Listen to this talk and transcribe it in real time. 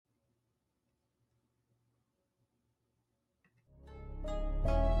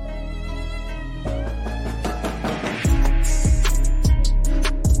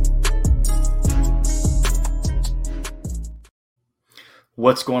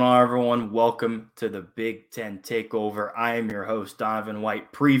What's going on, everyone? Welcome to the Big Ten Takeover. I am your host, Donovan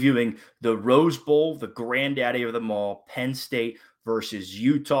White, previewing the Rose Bowl, the granddaddy of them all, Penn State versus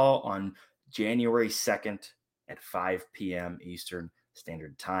Utah on January 2nd at 5 p.m. Eastern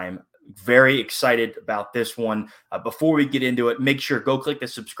Standard Time. Very excited about this one. Before we get into it, make sure go click the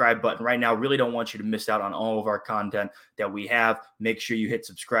subscribe button right now. Really don't want you to miss out on all of our content that we have. Make sure you hit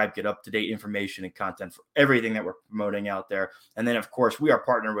subscribe, get up-to-date information and content for everything that we're promoting out there. And then, of course, we are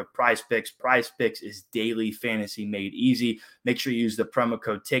partnered with Prize Picks. Prize Picks is daily fantasy made easy. Make sure you use the promo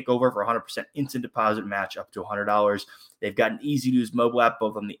code TAKEOVER for 100% instant deposit match up to $100. They've got an easy-to-use mobile app,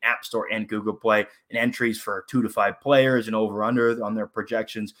 both on the App Store and Google Play, and entries for 2 to 5 players and over-under on their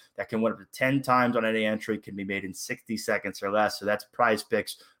projections that can win up to 10 times on any entry, can be made in 60 seconds or less. So that's Prize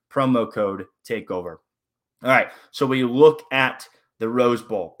Picks, promo code TAKEOVER. All right, so we look at the Rose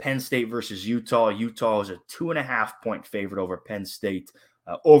Bowl, Penn State versus Utah. Utah is a 2.5-point favorite over Penn State.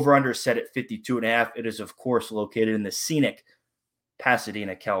 Over-under set at 52.5. It is, of course, located in the scenic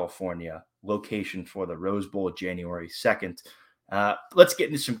Pasadena, California location for the Rose Bowl, January 2nd. Let's get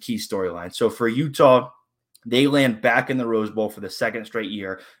into some key storylines. So for Utah, they land back in the Rose Bowl for the second straight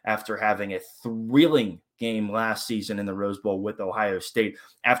year after having a thrilling game last season in the Rose Bowl with Ohio State.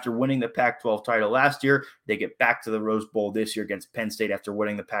 After winning the Pac-12 title last year, they get back to the Rose Bowl this year against Penn State after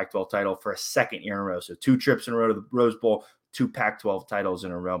winning the Pac-12 title for a second year in a row. So 2 trips in a row to the Rose Bowl, 2 Pac-12 titles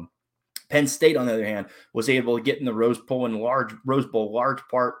in a row. Penn State, on the other hand, was able to get in the Rose Bowl large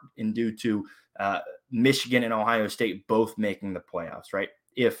part in due to Michigan and Ohio State both making the playoffs, right?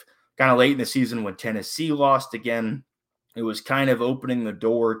 If kind of late in the season when Tennessee lost again, it was kind of opening the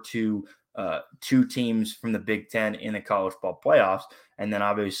door to 2 teams from the Big Ten in the college football playoffs. And then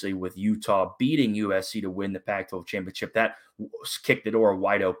obviously with Utah beating USC to win the Pac-12 championship, that kicked the door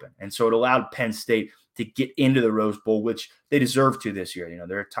wide open. And so it allowed Penn State to get into the Rose Bowl, which they deserve to this year. You know,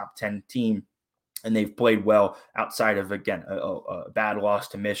 they're a top 10 team, and they've played well outside of, again, a bad loss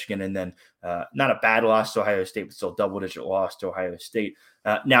to Michigan, and then not a bad loss to Ohio State, but still double-digit loss to Ohio State.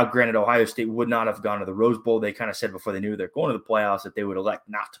 Now, granted, Ohio State would not have gone to the Rose Bowl. They kind of said before they knew they're going to the playoffs that they would elect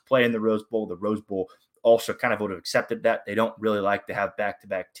not to play in the Rose Bowl. The Rose Bowl also kind of would have accepted that. They don't really like to have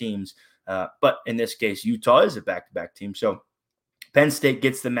back-to-back teams. But in this case, Utah is a back-to-back team. So Penn State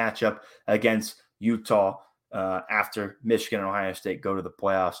gets the matchup against Utah after Michigan and Ohio State go to the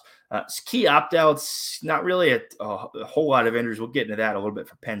playoffs. Key opt-outs, not really a whole lot of injuries. We'll get into that a little bit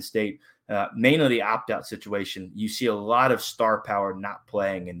for Penn State. Mainly the opt-out situation. You see a lot of star power not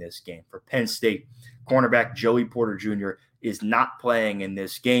playing in this game. For Penn State, cornerback Joey Porter Jr. is not playing in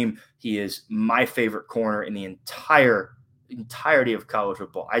this game. He is my favorite corner in the entirety of college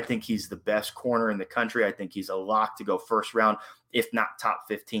football. I think he's the best corner in the country. I think he's a lock to go first round, if not top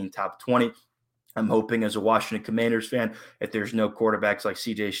 15, top 20. I'm hoping as a Washington Commanders fan, if there's no quarterbacks like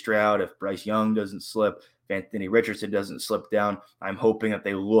C.J. Stroud, if Bryce Young doesn't slip, if Anthony Richardson doesn't slip down, I'm hoping that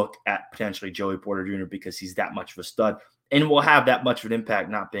they look at potentially Joey Porter Jr. because he's that much of a stud and will have that much of an impact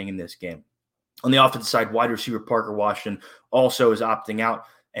not being in this game. On the offensive side, wide receiver Parker Washington also is opting out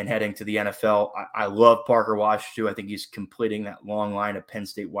and heading to the NFL. I love Parker Washington. I think he's completing that long line of Penn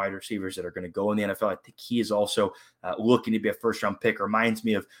State wide receivers that are going to go in the NFL. I think he is also looking to be a first-round pick. Reminds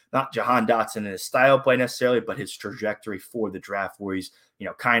me of not Jahan Dotson in his style play necessarily, but his trajectory for the draft, where he's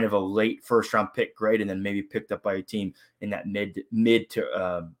kind of a late first-round pick grade and then maybe picked up by a team in that mid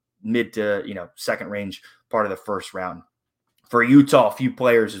to second range part of the first round. For Utah, a few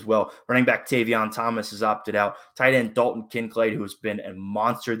players as well. Running back Tavion Thomas has opted out. Tight end Dalton Kincaid, who has been a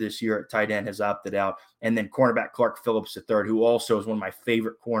monster this year at tight end, has opted out. And then cornerback Clark Phillips III, who also is one of my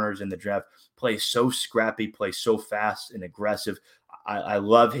favorite corners in the draft, plays so scrappy, plays so fast and aggressive. I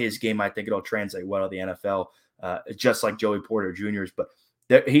love his game. I think it'll translate well to the NFL, just like Joey Porter Jr.'s. But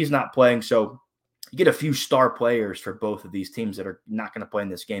he's not playing, so you get a few star players for both of these teams that are not going to play in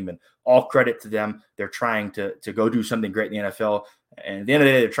this game, and all credit to them. They're trying to go do something great in the NFL, and at the end of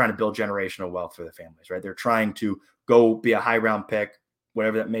the day, they're trying to build generational wealth for the families, right? They're trying to go be a high-round pick,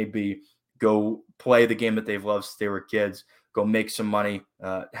 whatever that may be, go play the game that they've loved since they were kids, go make some money,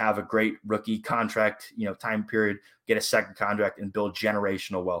 have a great rookie contract, time period, get a second contract, and build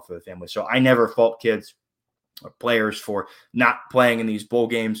generational wealth for the family. So I never fault kids or players for not playing in these bowl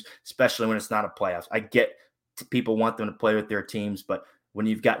games, especially when it's not a playoffs. I get people want them to play with their teams, but when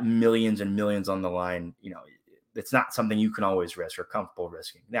you've got millions and millions on the line, it's not something you can always risk or comfortable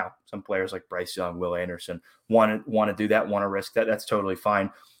risking. Now, some players like Bryce Young, Will Anderson want to do that, want to risk that. That's totally fine.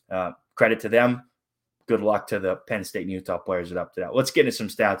 Credit to them. Good luck to the Penn State and Utah players that opted out. Let's get into some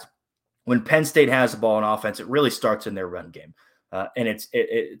stats. When Penn State has the ball in offense, it really starts in their run game. And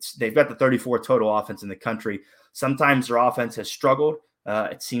they've got the 34 total offense in the country. Sometimes their offense has struggled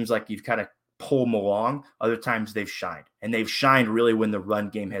it seems like you've kind of pull them along. Other times they've shined, and they've shined really when the run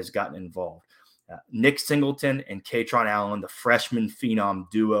game has gotten involved. Nick Singleton and Katron Allen, the freshman phenom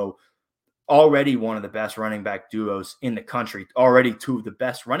duo, already one of the best running back duos in the country, already two of the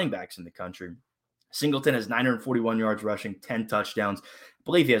best running backs in the country. Singleton has 941 yards rushing, 10 touchdowns. I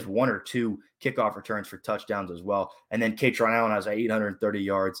believe he has one or two kickoff returns for touchdowns as well. And then Katron Allen has 830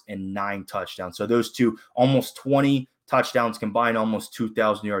 yards and 9 touchdowns. So those two, almost 20 touchdowns combined, almost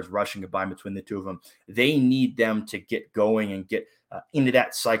 2,000 yards rushing combined between the two of them. They need them to get going and get into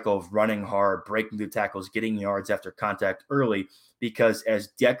that cycle of running hard, breaking through tackles, getting yards after contact early, because as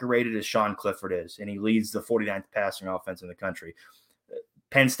decorated as Sean Clifford is, and he leads the 49th passing offense in the country,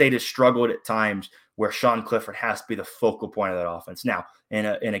 Penn State has struggled at times where Sean Clifford has to be the focal point of that offense. Now, in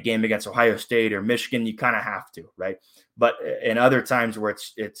a game against Ohio State or Michigan, you kind of have to, right? But in other times where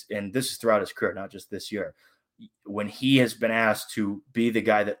it's and this is throughout his career, not just this year, when he has been asked to be the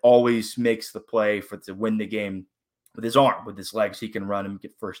guy that always makes the play to win the game with his arm, with his legs, he can run and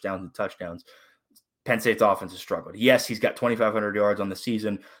get first downs and touchdowns. Penn State's offense has struggled. Yes, he's got 2,500 yards on the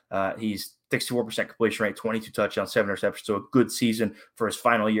season. He's 64% completion rate, 22 touchdowns, 7 interceptions. So a good season for his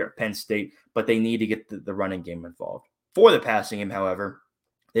final year at Penn State, but they need to get the running game involved. For the passing game, however,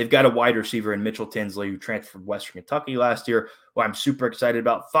 they've got a wide receiver in Mitchell Tinsley who transferred from Western Kentucky last year, who I'm super excited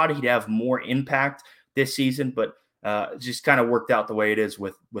about. Thought he'd have more impact this season, but just kind of worked out the way it is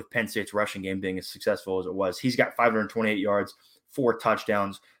with Penn State's rushing game being as successful as it was. He's got 528 yards, 4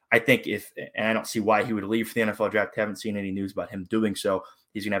 touchdowns. I think and I don't see why he would leave for the NFL draft. Haven't seen any news about him doing so.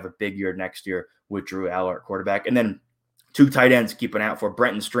 He's going to have a big year next year with Drew Aller at quarterback. And then 2 tight ends to keep an eye out for: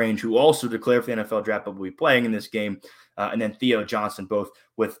 Brenton Strange, who also declared for the NFL draft but will be playing in this game, and then Theo Johnson, both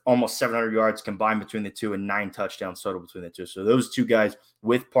with almost 700 yards combined between the two and 9 touchdowns total between the two. So those 2 guys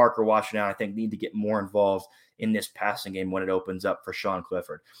with Parker Washington, I think, need to get more involved in this passing game when it opens up for Sean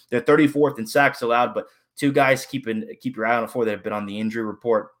Clifford. They're 34th in sacks allowed, but 2 guys keep your eye on for that have been on the injury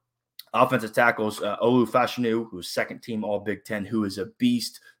report. Offensive tackles, Olu Fashanu, who's second team All Big Ten, who is a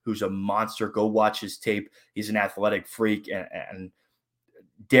beast, who's a monster. Go watch his tape. He's an athletic freak, and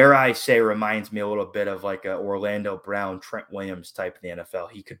dare I say, reminds me a little bit of like a Orlando Brown, Trent Williams type in the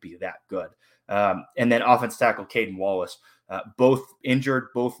NFL. He could be that good. And then offensive tackle Caden Wallace, both injured,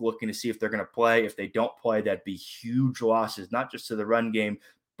 both looking to see if they're going to play. If they don't play, that'd be huge losses, not just to the run game,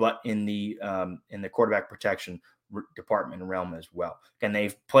 but in the quarterback protection department and realm as well. And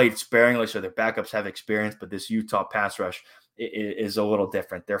they've played sparingly, so their backups have experience, but this Utah pass rush is a little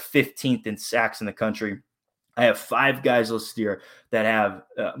different. They're 15th in sacks in the country. I have 5 guys listed here that have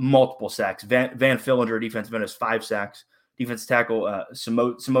multiple sacks. Van Fillinger, defensive end, has 5 sacks. Defensive tackle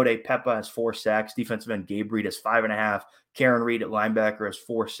Samode Pepa has 4 sacks. Defensive end Gabe Reed has 5.5. Karen Reed at linebacker has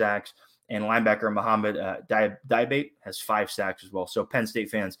 4 sacks. And linebacker Muhammad Diabate has 5 sacks as well. So Penn State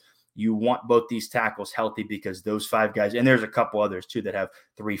fans, you want both these tackles healthy, because those 5 guys, and there's a couple others too that have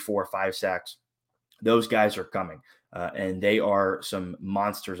 3, 4, 5 sacks. Those guys are coming, and they are some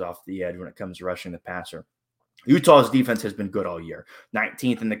monsters off the edge when it comes to rushing the passer. Utah's defense has been good all year.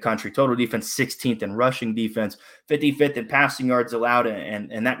 19th in the country, total defense, 16th in rushing defense, 55th in passing yards allowed,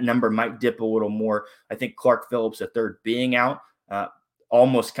 and that number might dip a little more. I think Clark Phillips, a third, being out,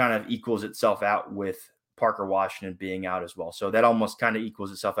 almost kind of equals itself out with Parker Washington being out as well. So that almost kind of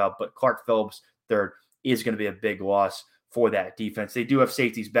equals itself out. But Clark Phillips, third, is going to be a big loss for that defense. They do have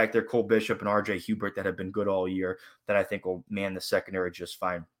safeties back there, Cole Bishop and R.J. Hubert, that have been good all year, that I think will man the secondary just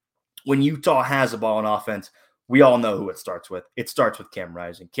fine. When Utah has a ball on offense, we all know who it starts with. It starts with Cam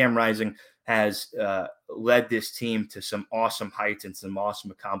Rising. Cam Rising has led this team to some awesome heights and some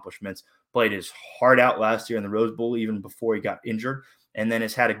awesome accomplishments. Played his heart out last year in the Rose Bowl, even before he got injured, and then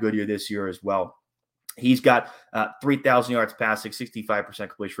has had a good year this year as well. He's got 3,000 yards passing, 65%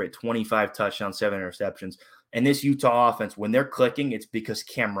 completion rate, 25 touchdowns, 7 interceptions. And this Utah offense, when they're clicking, it's because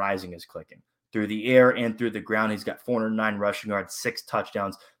Cam Rising is clicking. Through the air and through the ground, he's got 409 rushing yards, 6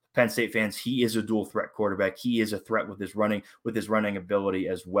 touchdowns. Penn State fans, he is a dual threat quarterback. He is a threat with his running ability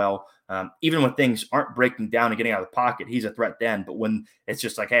as well. Even when things aren't breaking down and getting out of the pocket, he's a threat then. But when it's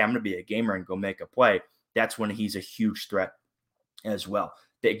just like, hey, I'm going to be a gamer and go make a play, that's when he's a huge threat as well.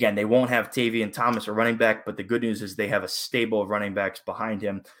 Again, they won't have Tavian Thomas, a running back, but the good news is they have a stable of running backs behind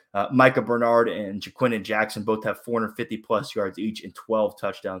him. Micah Bernard and Jaquindon Jackson both have 450-plus yards each and 12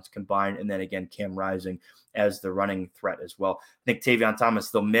 touchdowns combined. And then again, Cam Rising as the running threat as well. I think Tavion Thomas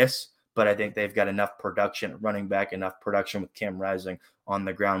they'll miss, but I think they've got enough production at running back, enough production with Cam Rising on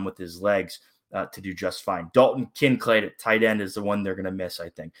the ground with his legs to do just fine. Dalton Kincaid at tight end is the one they're going to miss, I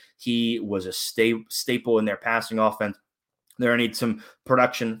think. He was a staple in their passing offense. They're going to need some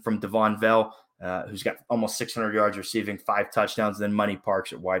production from Devon Vell who's got almost 600 yards receiving, 5 touchdowns. And then Money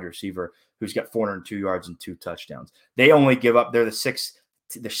Parks at wide receiver, who's got 402 yards and 2 touchdowns. They only give up, they're sixth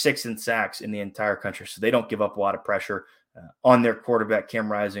in sacks in the entire country. So they don't give up a lot of pressure on their quarterback,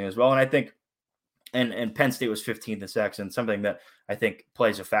 Cam Rising, as well. And I think, and Penn State was 15th in sacks, and something that I think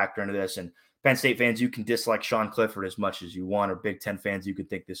plays a factor into this. And Penn State fans, you can dislike Sean Clifford as much as you want, or Big Ten fans, you could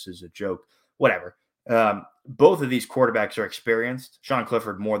think this is a joke, whatever. Both of these quarterbacks are experienced. Sean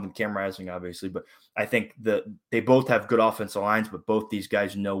Clifford more than Cam Rising, obviously, but I think they both have good offensive lines, but both these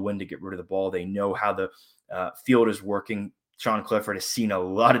guys know when to get rid of the ball. They know how the field is working. Sean Clifford has seen a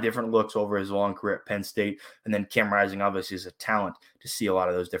lot of different looks over his long career at Penn State, and then Cam Rising obviously is a talent to see a lot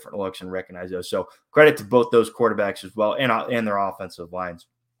of those different looks and recognize those. So credit to both those quarterbacks as well, and their offensive lines.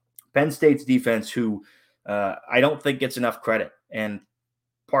 Penn State's defense, who I don't think gets enough credit, and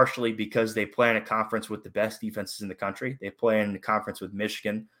partially because they play in a conference with the best defenses in the country. They play in a conference with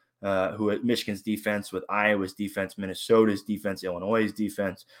Michigan, Michigan's defense, with Iowa's defense, Minnesota's defense, Illinois'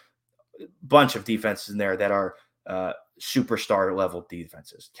 defense, a bunch of defenses in there that are superstar level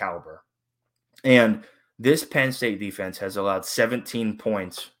defenses, caliber. And this Penn State defense has allowed 17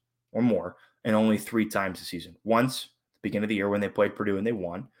 points or more and only 3 times this season. Once, at the beginning of the year when they played Purdue and they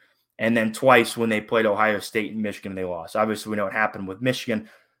won, and then twice when they played Ohio State and Michigan and they lost. Obviously, we know what happened with Michigan.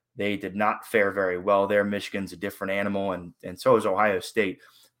 They did not fare very well there. Michigan's a different animal, and so is Ohio State.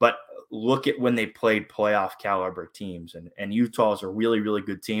 But look at when they played playoff caliber teams. And Utah is a really, really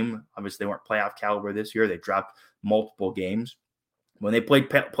good team. Obviously, they weren't playoff caliber this year. They dropped multiple games. When they played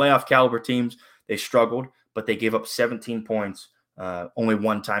playoff caliber teams, they struggled, but they gave up 17 points only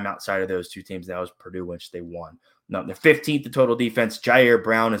one time outside of those 2 teams. That was Purdue, which they won. Now, they're 15th in total defense. Jair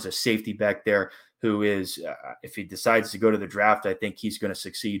Brown is a safety back there who is, if he decides to go to the draft, I think he's going to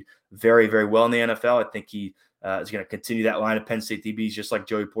succeed very, very well in the NFL. I think he is going to continue that line of Penn State DBs, just like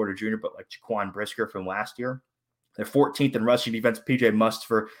Joey Porter Jr., but like Jaquan Brisker from last year. They're 14th in rushing defense. PJ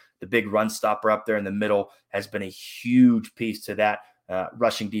Mustipher, the big run stopper up there in the middle, has been a huge piece to that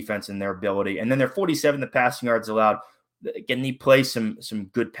rushing defense and their ability. And then they're 47th in passing yards allowed. Again, he plays some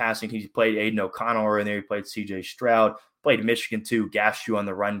good passing. He played Aiden O'Connell in there. He played C.J. Stroud. Played Michigan too, gashed you on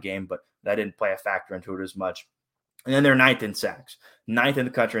the run game, but that didn't play a factor into it as much. And then they're 9th in sacks, 9th in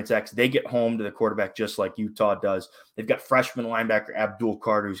the country in sacks. They get home to the quarterback just like Utah does. They've got freshman linebacker Abdul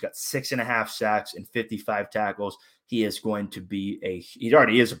Carter, who's got 6.5 sacks and 55 tackles. He is going to be he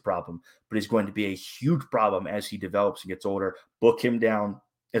already is a problem, but he's going to be a huge problem as he develops and gets older. Book him down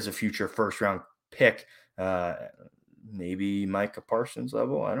as a future first-round pick. Maybe Micah Parsons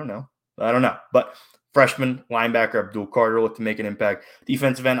level. I don't know. But freshman linebacker Abdul Carter looked to make an impact.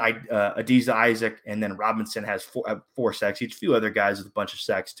 Defensive end Adiza Isaac, and then Robinson has 4 sacks each. A few other guys with a bunch of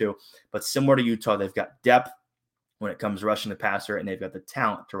sacks too. But similar to Utah, they've got depth when it comes to rushing the passer, and they've got the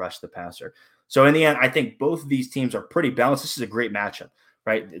talent to rush the passer. So in the end, I think both of these teams are pretty balanced. This is a great matchup,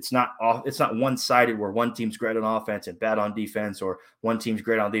 right? It's not one sided where one team's great on offense and bad on defense, or one team's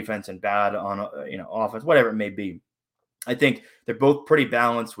great on defense and bad on offense, whatever it may be. I think they're both pretty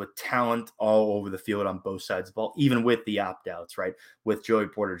balanced with talent all over the field on both sides of the ball, even with the opt-outs, right? With Joey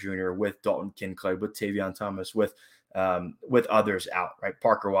Porter Jr., with Dalton Kincaid, with Tavion Thomas, with others out, right?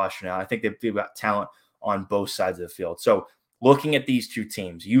 Parker Washington. I think they've got talent on both sides of the field. So looking at these 2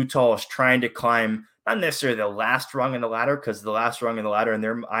 teams, Utah is trying to climb not necessarily the last rung in the ladder, because the last rung in the ladder in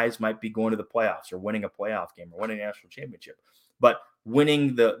their eyes might be going to the playoffs or winning a playoff game or winning a national championship. But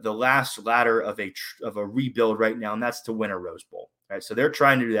winning the last ladder of a rebuild right now, and that's to win a Rose Bowl, right? So they're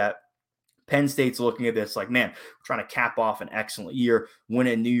trying to do that. Penn State's looking at this like, man, we're trying to cap off an excellent year, win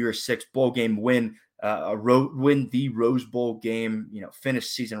a New Year's Six bowl game, win the Rose Bowl game, finish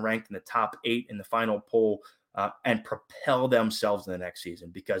season ranked in the top 8 in the final poll, and propel themselves in the next season.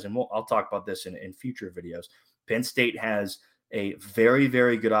 Because, and I'll talk about this in future videos, Penn State has a very,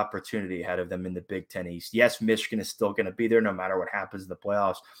 very good opportunity ahead of them in the Big Ten East. Yes, Michigan is still going to be there no matter what happens in the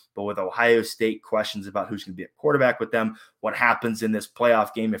playoffs, but with Ohio State questions about who's going to be a quarterback with them, what happens in this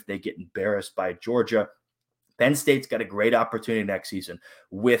playoff game if they get embarrassed by Georgia, Penn State's got a great opportunity next season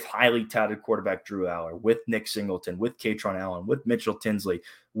with highly touted quarterback Drew Aller, with Nick Singleton, with Katron Allen, with Mitchell Tinsley,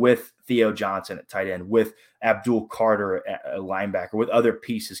 with Theo Johnson at tight end, with Abdul Carter at linebacker, with other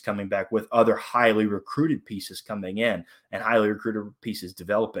pieces coming back, with other highly recruited pieces coming in and highly recruited pieces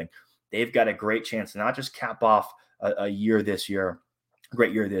developing. They've got a great chance to not just cap off a year this year,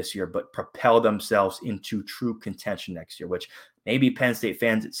 great year this year, but propel themselves into true contention next year, which maybe Penn State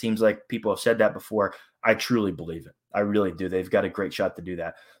fans, it seems like people have said that before. I truly believe it. I really do. They've got a great shot to do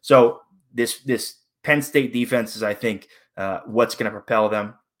that. So this Penn State defense is, I think, what's going to propel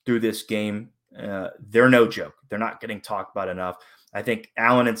them through this game. They're no joke. They're not getting talked about enough. I think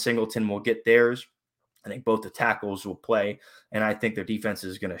Allen and Singleton will get theirs. I think both the tackles will play, and I think their defense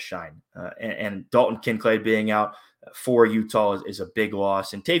is going to shine. And Dalton Kincaid being out for Utah is a big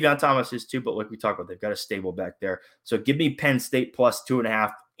loss. And Tavion Thomas is too, but like we talked about, they've got a stable back there. So give me Penn State plus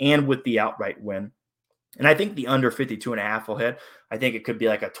 2.5 and with the outright win. And I think the under 52.5 will hit. I think it could be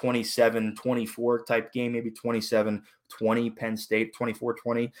like a 27-24 type game, maybe 27-20 Penn State,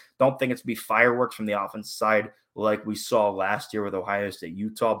 24-20. Don't think it's going to be fireworks from the offense side like we saw last year with Ohio State,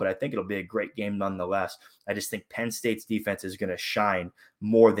 Utah, but I think it'll be a great game nonetheless. I just think Penn State's defense is going to shine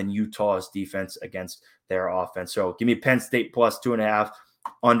more than Utah's defense against their offense. So give me Penn State plus 2.5.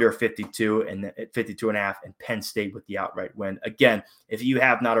 Under 52 and 52.5 and Penn State with the outright win. Again, if you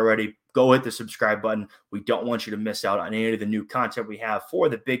have not already, go hit the subscribe button. We don't want you to miss out on any of the new content we have for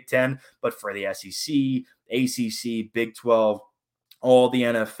the Big Ten, but for the SEC, ACC, Big 12, all the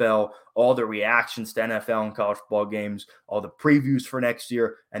NFL, all the reactions to NFL and college football games, all the previews for next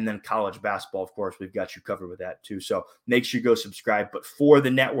year, and then college basketball, of course, we've got you covered with that too. So make sure you go subscribe. But for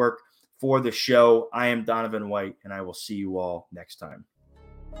the network, for the show, I am Donovan White, and I will see you all next time.